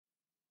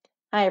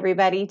Hi,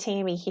 everybody.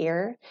 Tammy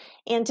here.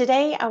 And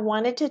today I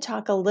wanted to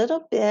talk a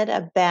little bit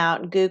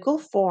about Google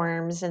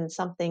Forms and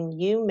something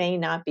you may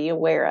not be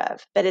aware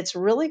of, but it's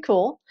really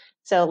cool.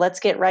 So let's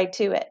get right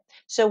to it.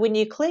 So when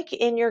you click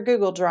in your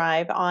Google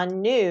Drive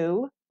on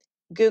New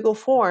Google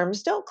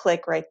Forms, don't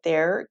click right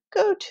there.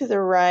 Go to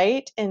the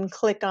right and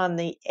click on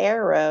the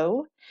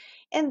arrow,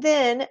 and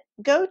then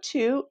go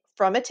to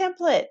From a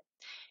Template.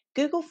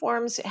 Google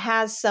Forms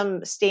has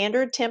some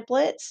standard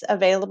templates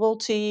available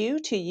to you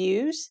to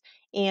use,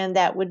 and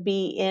that would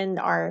be in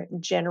our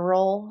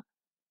general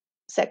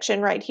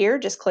section right here.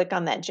 Just click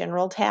on that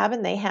general tab,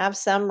 and they have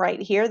some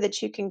right here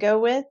that you can go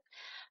with.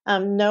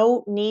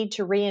 No need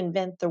to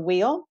reinvent the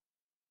wheel.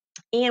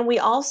 And we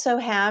also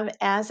have,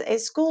 as a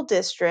school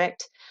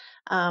district,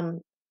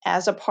 um,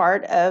 as a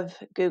part of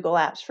Google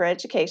Apps for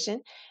Education,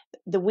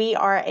 we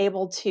are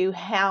able to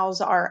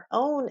house our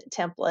own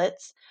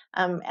templates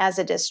as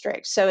a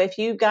district. So if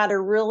you've got a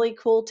really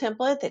cool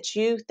template that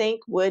you think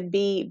would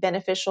be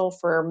beneficial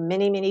for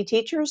many, many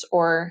teachers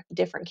or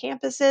different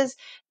campuses,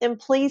 then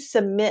please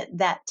submit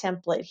that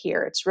template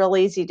here. It's real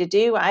easy to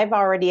do. I've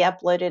already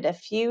uploaded a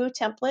few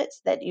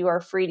templates that you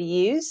are free to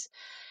use.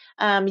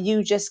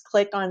 You just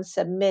click on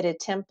Submit a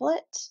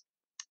Template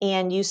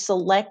and you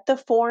select the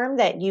form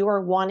that you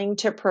are wanting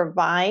to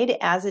provide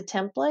as a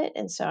template.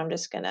 And so I'm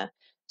just going to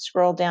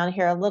scroll down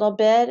here a little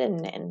bit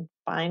and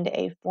find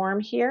a form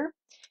here.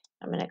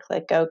 I'm going to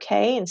click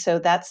OK. And so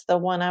that's the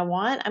one I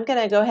want. I'm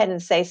going to go ahead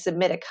and say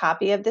submit a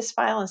copy of this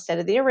file instead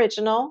of the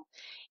original.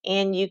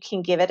 And you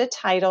can give it a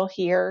title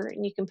here,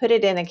 and you can put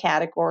it in a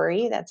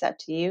category. That's up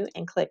to you,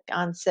 and click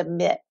on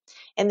submit.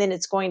 And then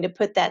it's going to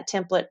put that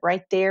template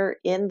right there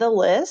in the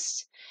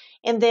list.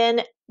 And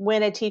then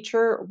when a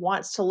teacher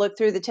wants to look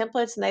through the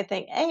templates and they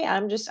think, hey,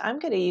 I'm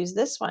going to use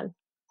this one.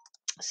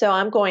 So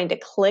I'm going to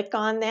click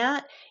on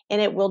that,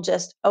 and it will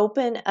just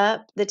open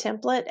up the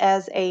template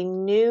as a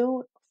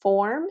new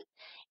form,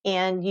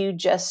 and you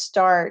just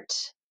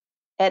start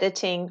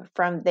editing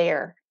from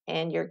there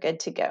and you're good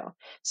to go.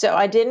 So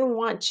I didn't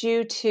want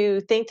you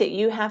to think that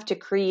you have to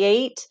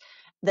create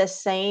the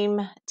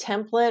same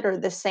template or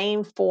the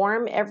same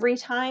form every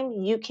time.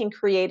 You can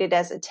create it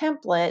as a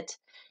template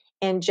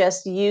and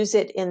just use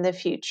it in the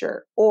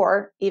future,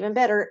 or even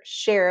better,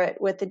 share it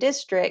with the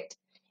district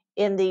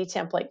in the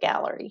template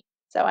gallery.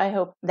 So I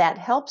hope that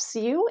helps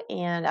you,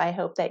 and I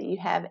hope that you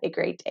have a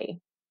great day.